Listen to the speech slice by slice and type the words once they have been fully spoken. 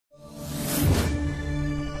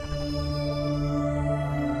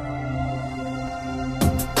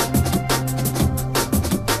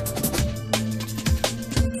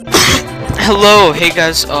Hello, hey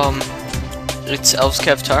guys, it's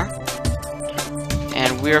Elveskevtar,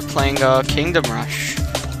 and we are playing, Kingdom Rush.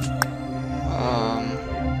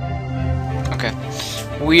 Okay.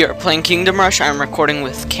 We are playing Kingdom Rush. I'm recording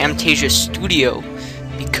with Camtasia Studio,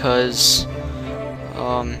 because,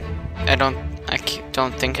 I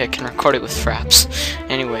don't think I can record it with Fraps.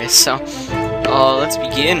 Anyway, so, let's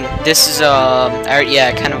begin. This is,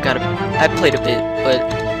 I kind of I played a bit, but,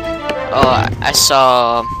 I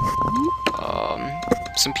saw,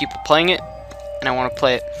 some people playing it, and I want to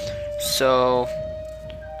play it. So,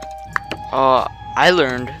 I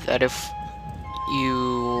learned that if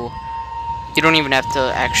you don't even have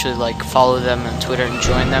to actually like follow them on Twitter and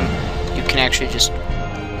join them. You can actually just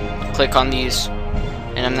click on these,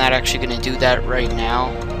 and I'm not actually going to do that right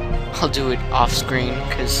now. I'll do it off screen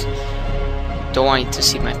because I don't want you to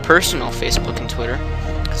see my personal Facebook and Twitter,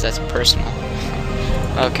 because that's personal.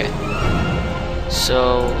 Okay,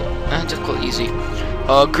 so difficult, easy.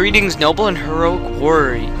 Greetings, noble and heroic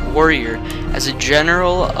warrior. As a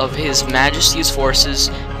general of His Majesty's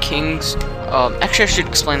forces, kings. Actually, I should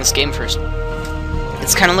explain this game first.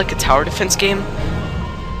 It's kind of like a tower defense game.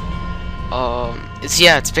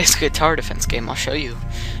 It's basically a tower defense game. I'll show you.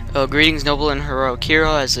 Greetings, noble and heroic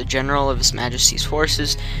hero. As a general of His Majesty's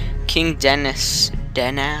forces, King Denas,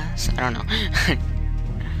 I don't know,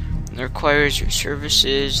 requires your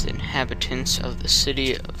services. The inhabitants of the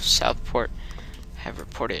city of Southport have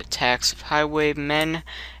reported attacks of highwaymen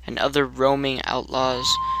and other roaming outlaws.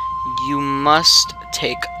 You must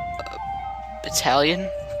take a battalion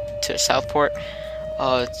to Southport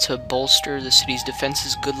to bolster the city's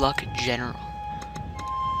defenses. Good luck, General.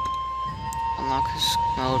 Unlock this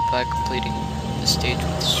mode by completing the stage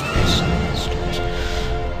with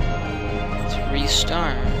 3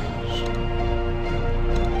 stars.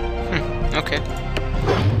 Okay.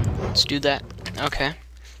 Let's do that. Okay.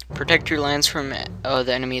 Protect your lands from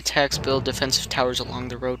the enemy attacks. Build defensive towers along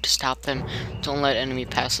the road to stop them. Don't let enemy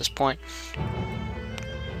pass this point.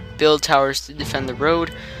 Build towers to defend the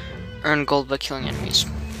road. Earn gold by killing enemies.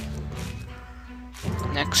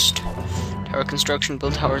 Next. Tower construction.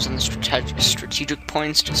 Build towers on the strategic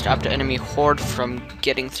points to stop the enemy horde from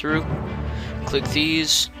getting through. Click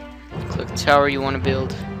these. Click the tower you want to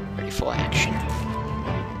build. Ready for action.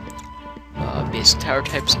 Basic tower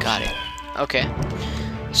types. Got it. Okay.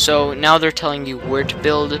 So now they're telling you where to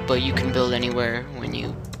build, but you can build anywhere when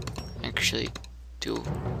you actually do.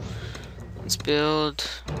 Let's build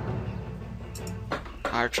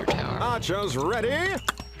Archer Tower. Archers ready?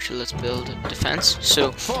 Actually, let's build defense.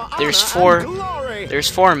 So there's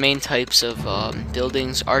four main types of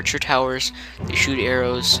buildings. Archer towers, they shoot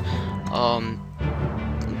arrows.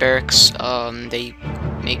 Barracks, they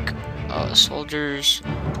make soldiers.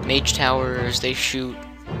 Mage towers, they shoot.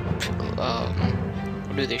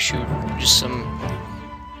 What do they shoot? Just some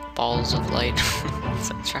balls of light.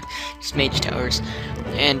 That's right. Just mage towers.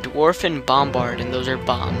 And dwarf and bombard, and those are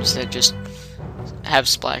bombs that just have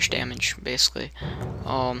splash damage, basically.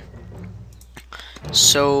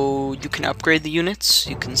 So you can upgrade the units.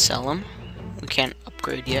 You can sell them. We can't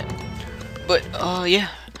upgrade yet. But yeah.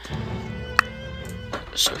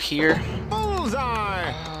 So here.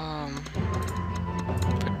 Bullseye.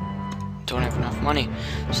 But don't have enough money.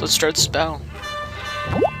 So let's start this battle.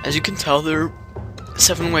 As you can tell, there are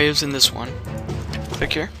 7 waves in this one.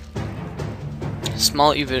 Click here.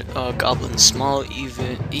 Small goblins, small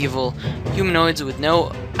evil humanoids with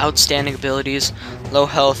no outstanding abilities, low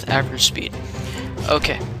health, average speed.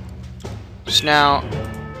 Okay. So now,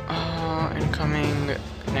 incoming,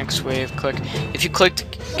 next wave. Click. If you click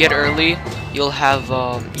get early, you'll have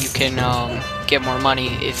you can get more money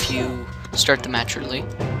if you start the match early.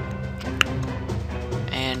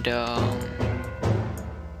 And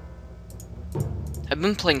I've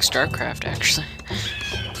been playing StarCraft, actually.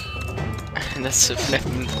 And that's what I've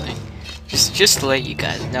been playing. Just to let you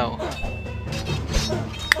guys know.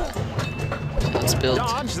 Let's build.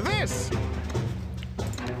 Dodge this.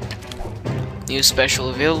 New special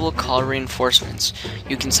available, call reinforcements.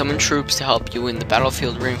 You can summon troops to help you in the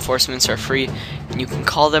battlefield. Reinforcements are free, and you can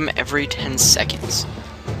call them every 10 seconds.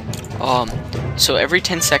 So every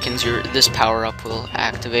 10 seconds this power-up will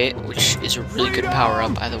activate, which is a really good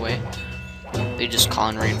power-up, by the way. They just call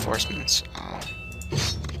in reinforcements.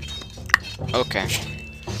 Okay.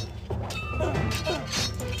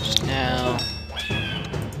 Now,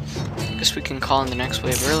 I guess we can call in the next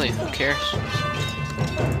wave early. Who cares?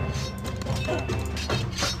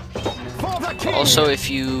 Also, if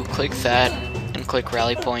you click that and click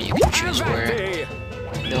rally point, you can choose where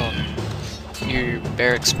your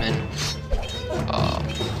barracksmen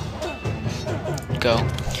go.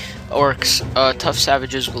 Orcs, tough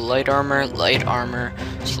savages with light armor,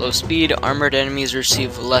 slow speed. Armored enemies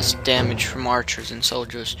receive less damage from archers and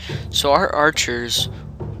soldiers. So our archers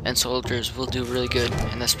and soldiers will do really good,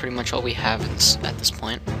 and that's pretty much all we have at this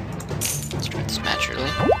point. Let's start this match early.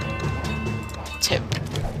 Tip.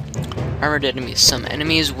 Armored enemies. Some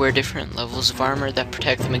enemies wear different levels of armor that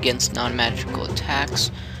protect them against non-magical attacks.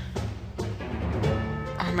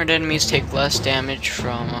 Armored enemies take less damage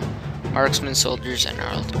from marksmen, soldiers, and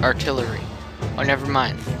artillery. Oh, never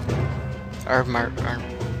mind. Our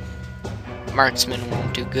marksmen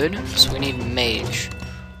won't do good, so we need mage.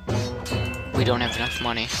 We don't have enough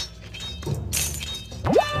money.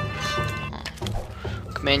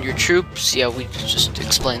 Command your troops. Yeah, we just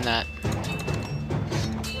explained that.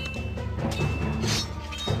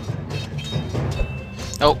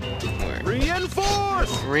 Oh,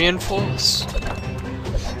 reinforce.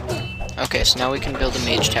 Okay, so now we can build a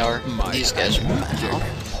mage tower. These guys are gonna help.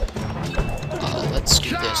 Let's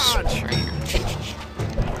do this right here.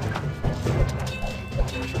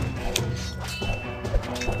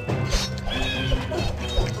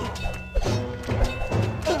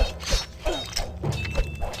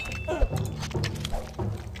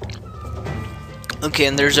 Okay,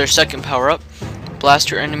 and there's our second power-up.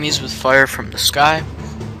 Blast your enemies with fire from the sky.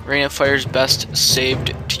 Rain of Fire is best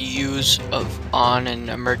saved to use on an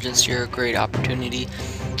emergency or a great opportunity,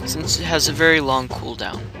 since it has a very long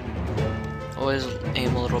cooldown. Always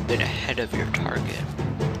aim a little bit ahead of your target.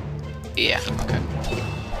 Yeah, okay.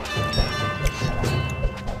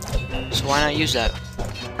 So why not use that?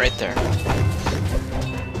 Right there.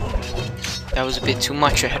 That was a bit too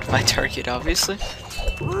much ahead of my target, obviously.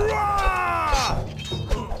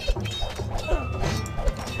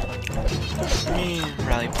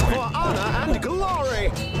 Rally point. For honor and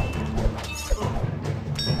glory.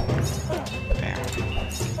 Bam.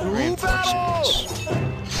 Reinforcements.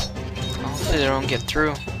 Hopefully they don't get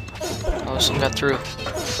through. Oh, some got through.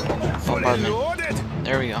 Oh, pardon me.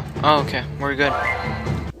 There we go. Oh, okay. We're good.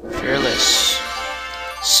 Fearless.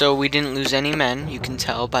 So we didn't lose any men. You can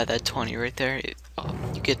tell by that 20 right there.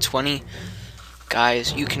 You get 20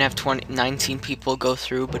 guys. You can have 19 people go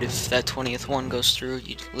through, but if that 20th one goes through,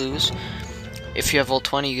 you lose. If you have all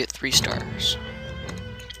 20, you get 3 stars.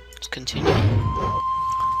 Let's continue.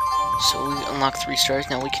 So we unlock 3 stars.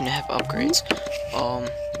 Now we can have upgrades.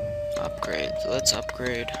 Upgrades. Let's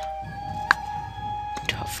upgrade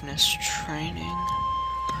toughness training.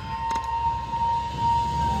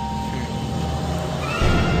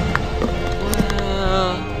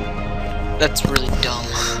 That's really dumb.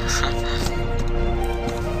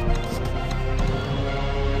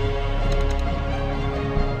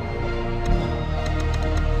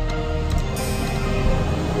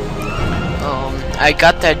 I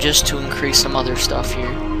got that just to increase some other stuff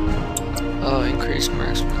here. Oh, increase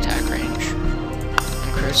maximum attack range.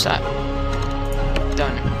 Increase that.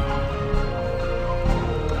 Done.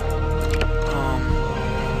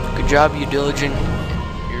 Good job, your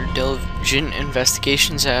diligent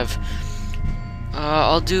investigations have.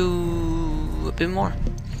 I'll do a bit more.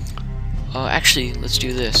 Actually, let's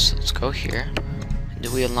do this. Let's go here.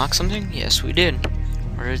 Did we unlock something? Yes, we did.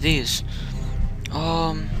 What are these?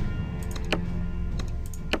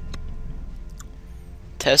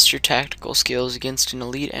 Test your tactical skills against an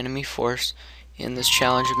elite enemy force in this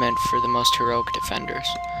challenge meant for the most heroic defenders.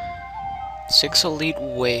 6 elite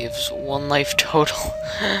waves, 1 life total.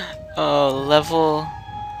 Level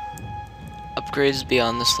upgrades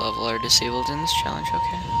beyond this level are disabled in this challenge,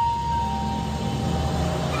 okay.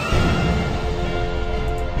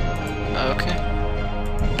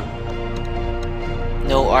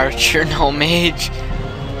 No archer, no mage.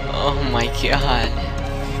 Oh my god.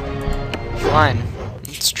 Fine.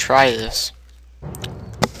 Let's try this.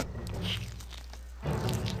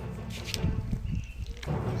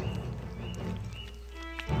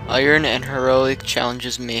 Iron and heroic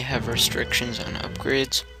challenges may have restrictions on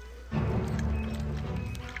upgrades.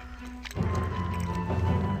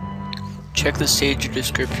 Check the stage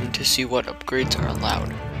description to see what upgrades are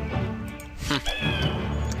allowed.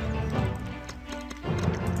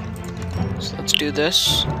 So let's do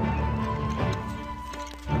this.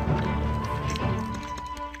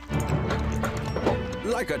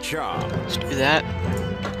 Like a charm. Let's do that.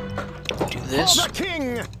 Do this. For the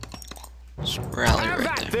king. Let's rally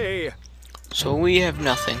right there. So we have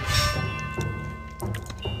nothing.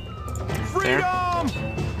 There.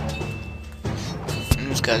 And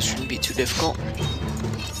these guys shouldn't be too difficult.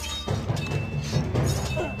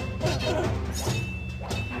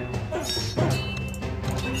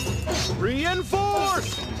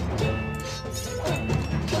 Reinforce.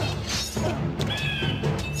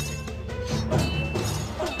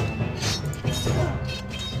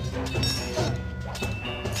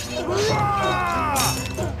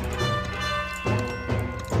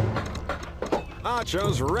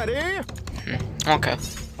 Archers ready? Okay.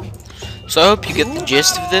 So I hope you get the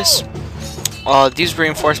gist of this. These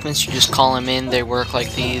reinforcements, you just call them in. They work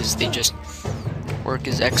like these. They just work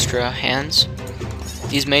as extra hands.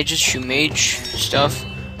 These mages shoot mage stuff.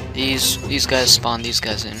 These guys spawn these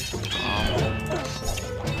guys in.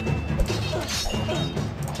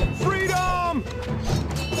 Freedom!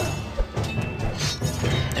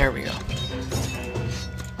 There we go.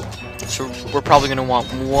 So we're probably gonna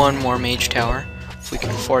want one more mage tower if we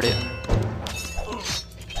can afford it.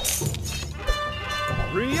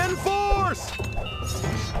 Reinforce!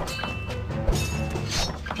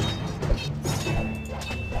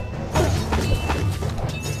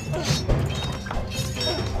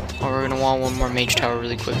 Oh, we're gonna want one more mage tower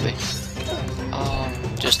really quickly.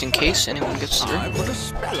 Just in case anyone gets through. I put a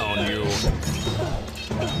spell on you.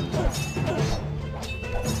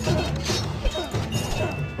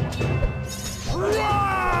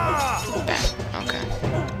 Bam. Okay.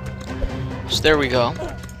 So there we go.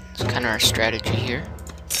 It's kind of our strategy here.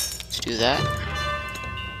 Let's do that.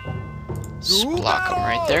 Just block them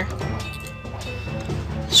right there.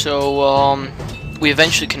 So, we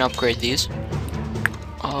eventually can upgrade these.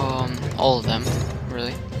 All of them,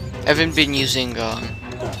 really. I haven't been using,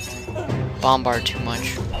 Bombard too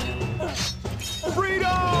much.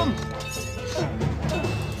 Freedom!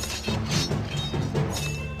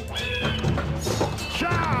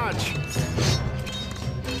 Charge!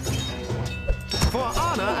 For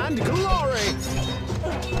honor and glory!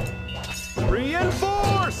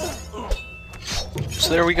 Reinforce! So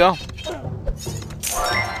there we go.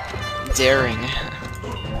 Daring.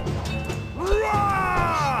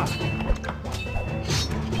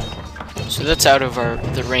 So that's out of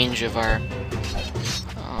the range of our.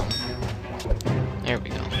 There we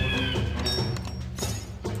go.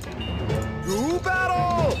 To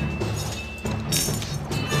battle!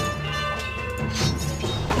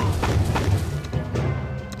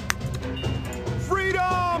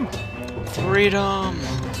 Freedom! Freedom.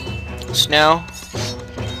 So now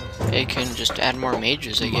they can just add more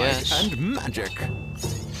mages, I guess. Might and magic.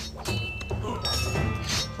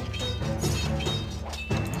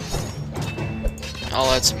 I'll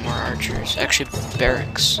add some more archers. Actually,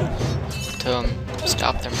 barracks to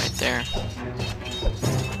stop them right there.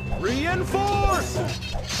 Reinforce!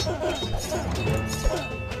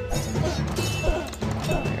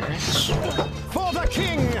 Barracks. For the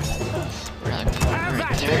king! Right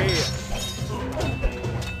there.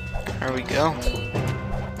 There we go.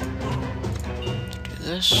 Do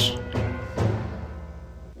this.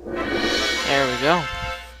 There we go.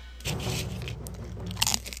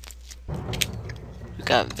 We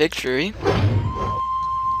got victory.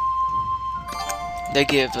 They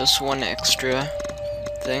give us one extra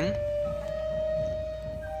thing.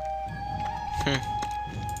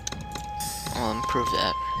 I'll improve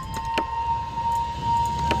that.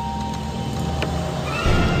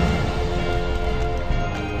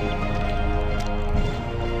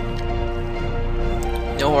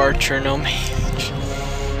 No archer, no mage.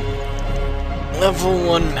 Level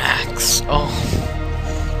 1 max. Oh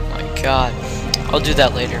my god. I'll do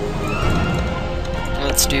that later.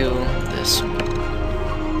 Let's do this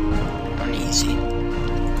on easy.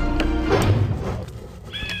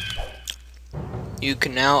 You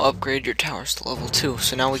can now upgrade your towers to level 2,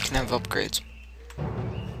 so now we can have upgrades.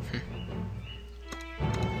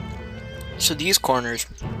 So these corners,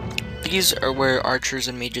 these are where archers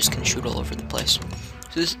and mages can shoot all over the place.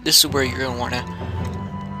 So this is where you're gonna wanna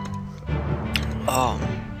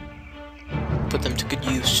put them to good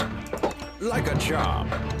use. Like a charm.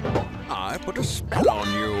 I put a spell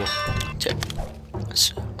on you. Tip.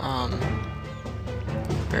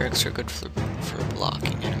 Barracks are good for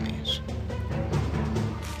blocking enemies.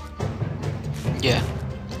 Yeah,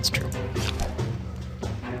 that's true.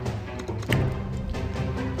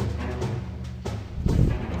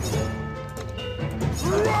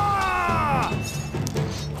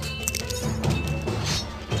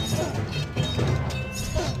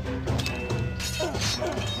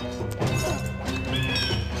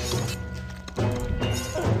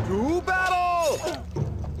 To battle!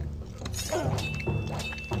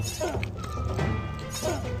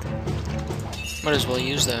 Might as well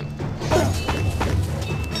use that.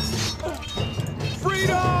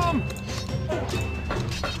 Freedom!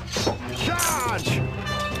 Charge!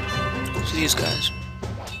 So these guys.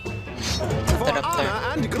 Put For that up honor there.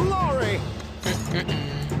 and glory!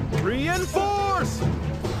 Reinforce!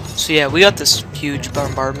 So yeah, we got this huge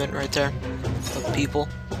bombardment right there of people.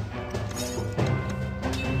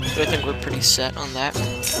 So I think we're pretty set on that.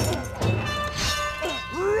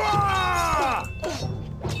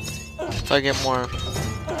 If I get more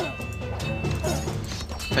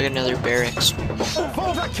I get another barracks,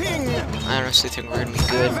 For the king! I honestly think we're gonna be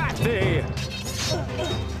good. Have at thee!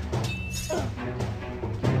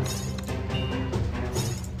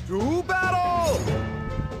 To battle!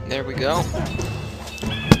 There we go.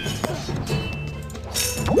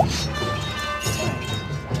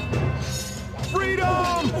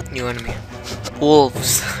 Freedom! New enemy.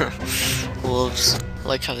 Wolves. Wolves. I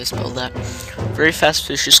like how they spelled that. Very fast,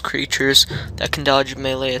 vicious creatures that can dodge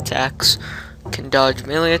melee attacks. Can dodge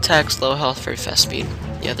melee attacks, low health, very fast speed.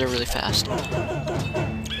 Yeah, they're really fast.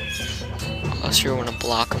 Unless you want to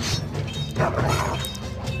block them.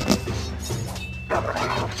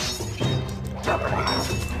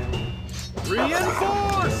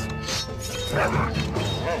 Reinforce!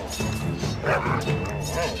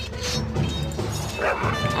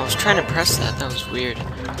 I was trying to press that, that was weird.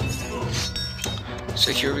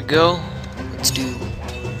 So here we go. Let's do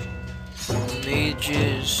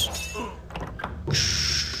mages.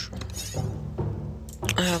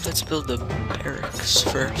 Let's build the barracks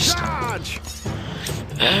first. Charge!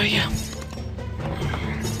 Oh yeah.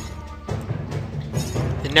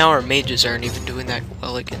 And now our mages aren't even doing that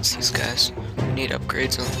well against these guys. We need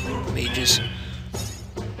upgrades on mages.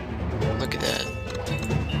 Look at that.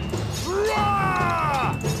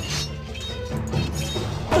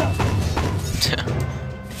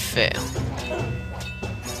 Fail.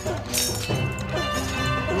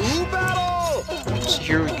 So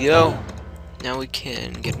here we go. Now we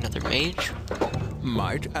can get another mage.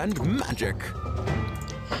 Might and magic.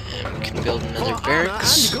 And we can build another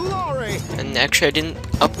barracks. And actually I didn't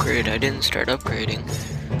upgrade. I didn't start upgrading.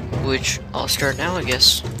 Which I'll start now, I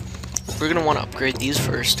guess. We're gonna want to upgrade these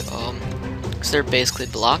first. Because they're basically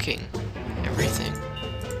blocking everything.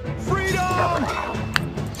 Freedom!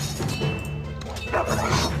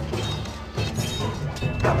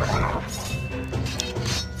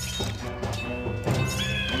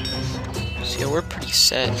 So yeah, we're pretty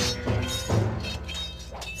set.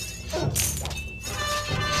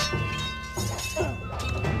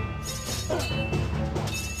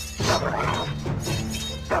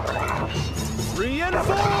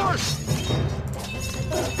 Reinforce!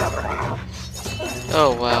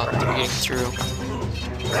 Oh wow, they're getting through.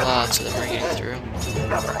 Lots of them are getting through.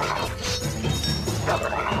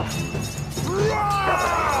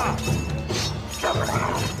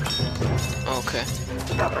 Okay.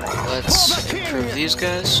 Let's improve these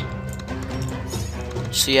guys.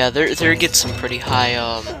 So yeah, they're getting some pretty high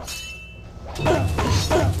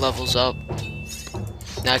levels up.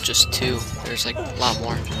 Not just 2. There's like a lot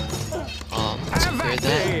more. Let's upgrade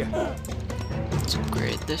that. Let's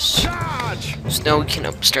upgrade this. So now we can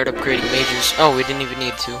start upgrading mages. Oh, we didn't even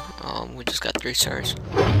need to. We just got 3 stars.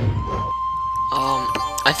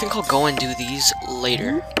 I think I'll go and do these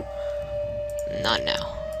later. Not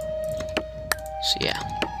now. So yeah.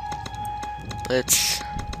 Let's...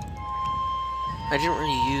 I didn't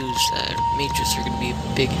really use that. Mages are gonna be a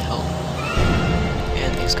big help.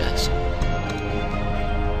 And these guys.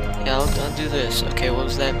 Yeah, I'll do this. Okay, what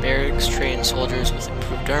was that? Barracks train soldiers with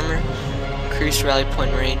improved armor, increased rally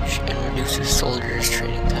point range, and reduces soldiers'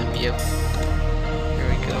 training time. Yep. Here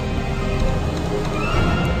we go.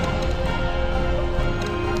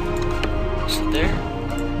 So there.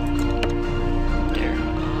 There.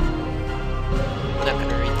 I'm not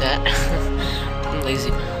gonna read that. I'm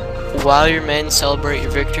lazy. While your men celebrate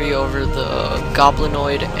your victory over the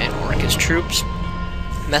Goblinoid and Orcus troops,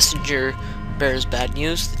 messenger bears bad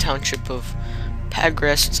news. The township of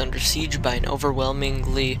Pagress is under siege by an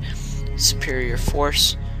overwhelmingly superior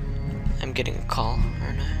force. I'm getting a call,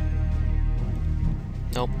 aren't I?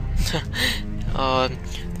 Nope.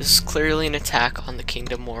 This is clearly an attack on the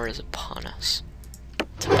kingdom. War is upon us.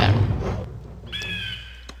 To battle.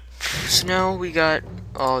 So now we got...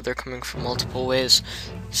 Oh, they're coming from multiple ways.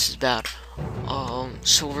 This is bad.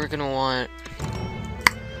 So we're gonna want...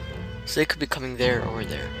 So they could be coming there or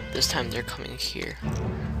there. This time they're coming here.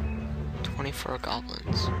 24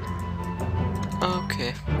 goblins.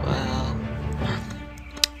 Okay, well...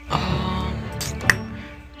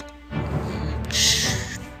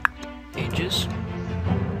 Mages?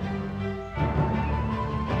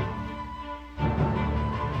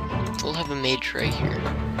 We'll have a mage right here.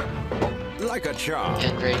 Like a charm.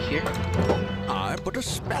 And right here. I put a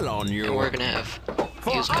spell on you. And we're gonna have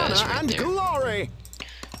these guys right there. Glory.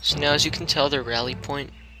 So now, as you can tell, their rally point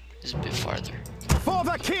is a bit farther. For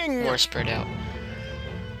the king. More spread out.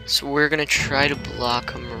 So we're gonna try to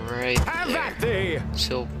block them right there.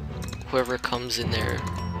 So whoever comes in there,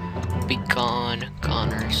 be gone,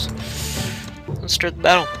 goners. Let's start the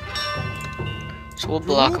battle. So we'll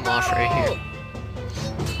block them off right here.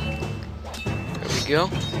 There we go.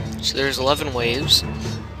 So there's 11 waves.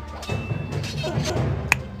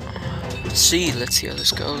 Let's see how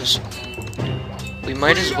this goes. We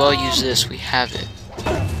might as well use this. We have it.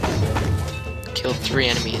 Killed 3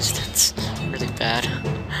 enemies. That's really bad.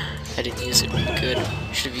 I didn't use it good.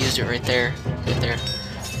 Should have used it right there. Right there.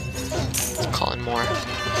 Calling more.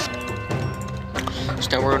 So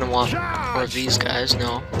now we're gonna want more of these guys.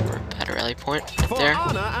 No, we're at a rally point right there.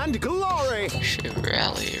 Should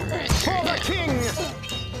rally right there. Yeah.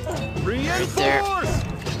 Right there.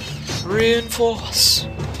 Reinforce.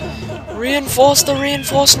 Reinforce the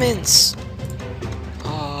reinforcements.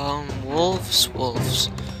 Wolves.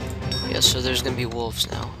 Yeah, so there's gonna be wolves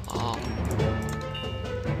now.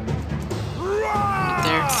 Right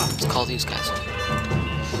there. Let's call these guys.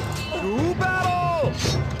 To battle!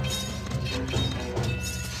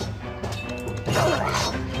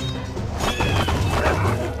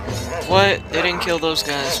 What? They didn't kill those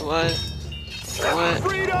guys. What? What?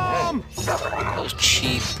 Freedom! Those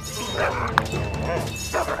cheap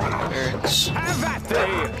barracks. Have at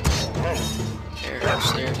thee!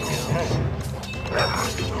 Barracks, there we go.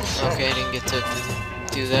 Okay, I didn't get to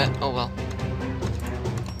do that. Oh well.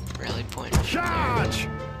 Rally point. Charge!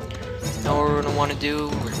 Now what we're gonna want to do,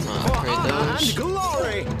 we're gonna upgrade those.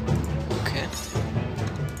 Glory! Okay.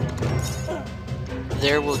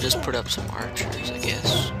 There we'll just put up some archers, I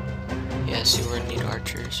guess. Yeah, see, we're gonna need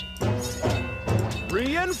archers.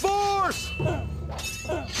 Reinforce! We're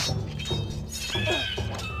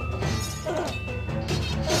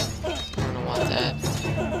gonna want that.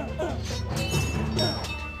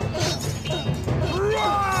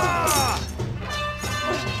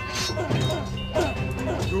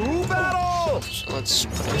 To battle! So let's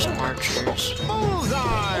put up some archers.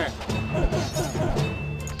 Bullseye!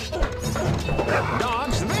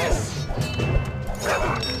 Dodge this!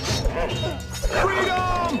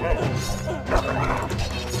 Freedom!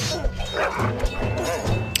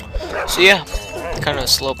 So yeah, kind of a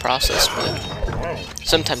slow process, but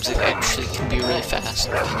sometimes it actually can be really fast.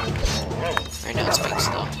 Right now it's being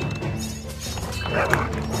slow.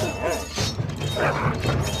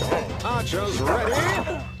 Archers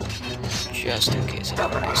ready? Just in case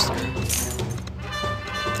anyone gets through.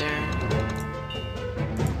 There.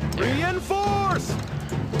 Reinforce!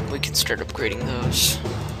 We can start upgrading those.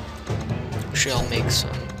 Actually, I'll make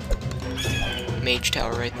some mage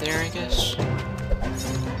tower right there, I guess.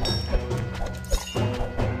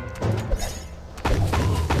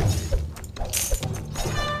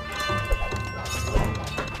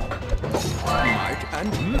 Might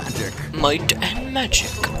and magic. Might and magic.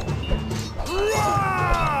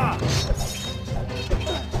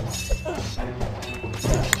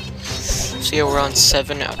 So yeah, we're on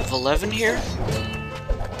 7 out of 11 here.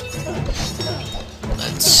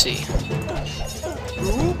 Let's see.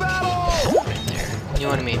 To battle! Right there. You know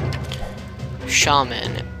what I mean?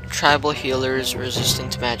 Shaman. Tribal healers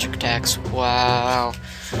resistant to magic attacks. Wow.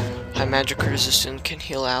 High magic resistant can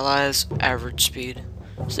heal allies. Average speed.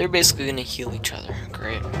 So they're basically gonna heal each other.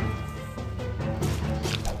 Great.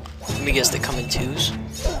 Let me guess, they come in 2s.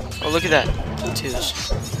 Oh, look at that. 2s.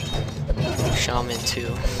 Shaman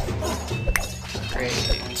 2. Great.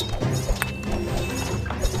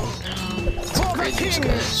 Let's upgrade these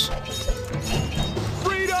guys.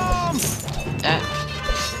 Freedom! That.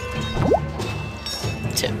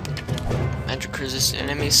 Tip. Magic resistant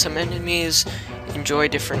enemies. Some enemies enjoy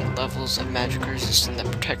different levels of magic resistance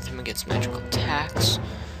that protect them against magical attacks.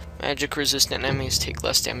 Magic resistant enemies take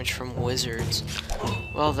less damage from wizards.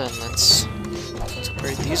 Well then, let's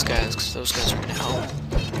upgrade these guys, because those guys are gonna help.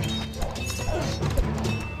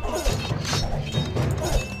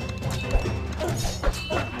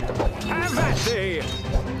 Have at thee!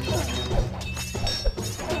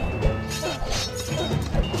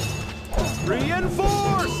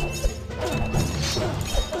 Reinforce!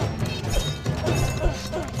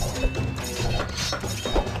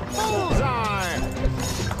 Bullseye!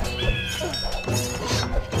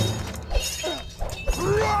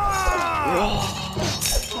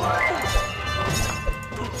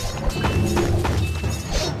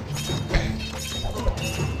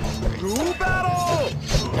 To battle!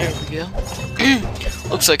 There we go.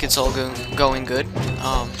 Looks like it's all going good.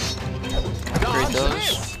 Upgrade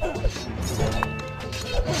those.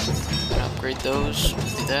 Gonna upgrade those.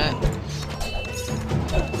 Do that.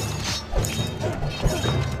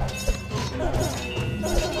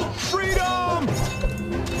 Freedom!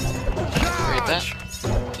 Upgrade that.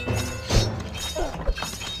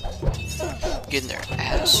 Getting their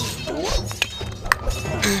ass whooped.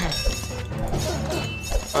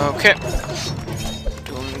 Okay.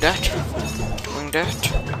 Doing that. Doing that.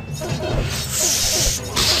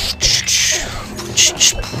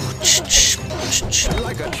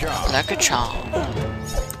 Like a charm. Like a charm.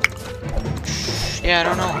 Yeah, I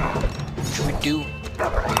don't know. What should we do?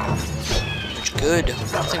 Which good. I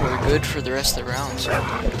think we're good for the rest of the rounds.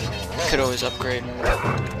 We could always upgrade.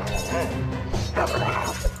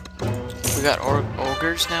 We got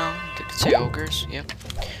ogres now. Did it say ogres? Yep.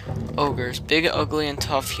 Ogres. Big, ugly, and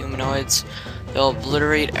tough humanoids. They'll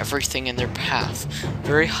obliterate everything in their path.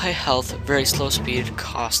 Very high health, very slow speed,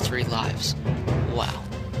 cost 3 lives. Wow.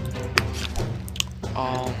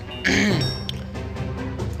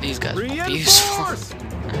 These guys will be useful.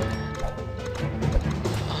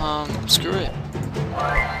 Screw it.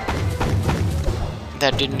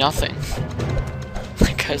 That did nothing.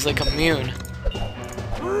 That guy's like immune.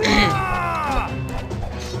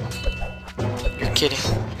 You're kidding.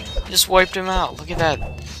 Just wiped him out. Look at that.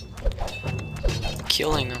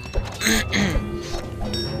 Killing him.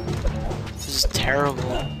 This is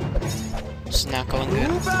terrible. This is not going good.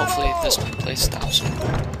 Hopefully this place stops him.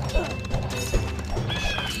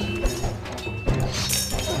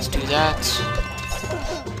 Let's do that.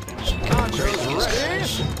 So we can upgrade these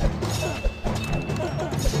guys.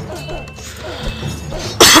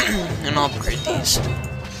 And I'll upgrade these.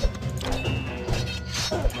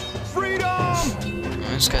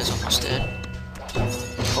 Oh, this guy's almost dead.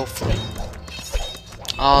 Hopefully.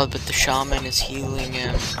 Oh, but the shaman is healing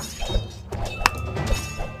him.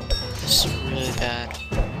 This is really bad.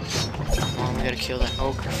 Come on, we gotta kill that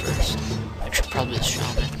ogre first. Actually, probably the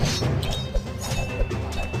shaman.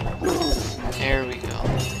 There we go.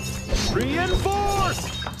 Reinforce!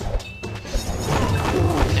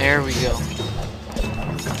 There we go.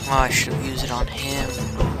 Oh, I should have used it on him.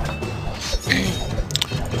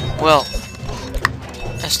 Well,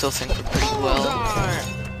 I still think we're pretty well.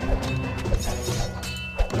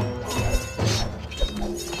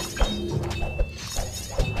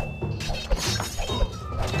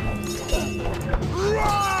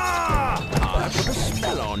 I put a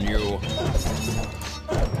spell on you.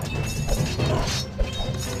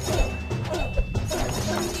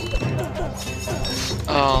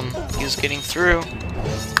 He was getting through.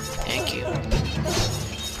 Thank you.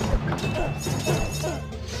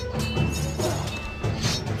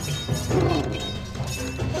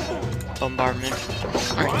 Bombardment.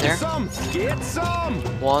 Right there. Get some!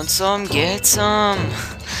 Want some? Get some!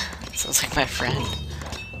 Sounds like my friend.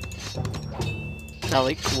 Not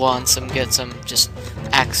like want some, get some, just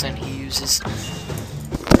accent he uses.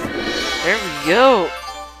 There we go!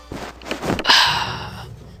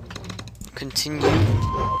 Continue.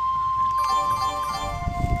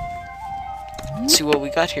 Let's see what we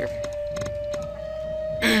got here.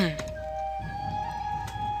 We're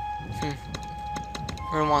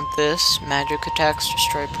gonna want this. Magic attacks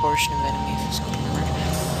destroy a portion of enemy physical armor.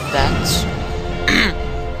 That's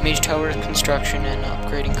Mage Tower construction and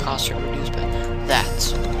upgrading costs are reduced by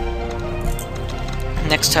that.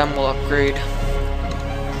 Next time we'll upgrade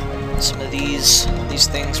some of these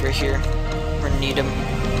things right here. We're gonna need them.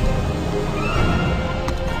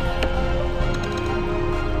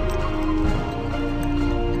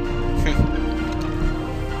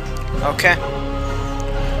 Okay.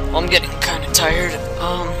 Well, I'm getting kind of tired.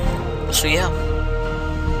 So yeah.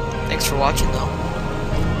 Thanks for watching, though.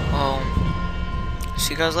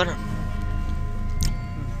 See you guys later.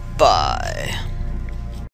 Bye.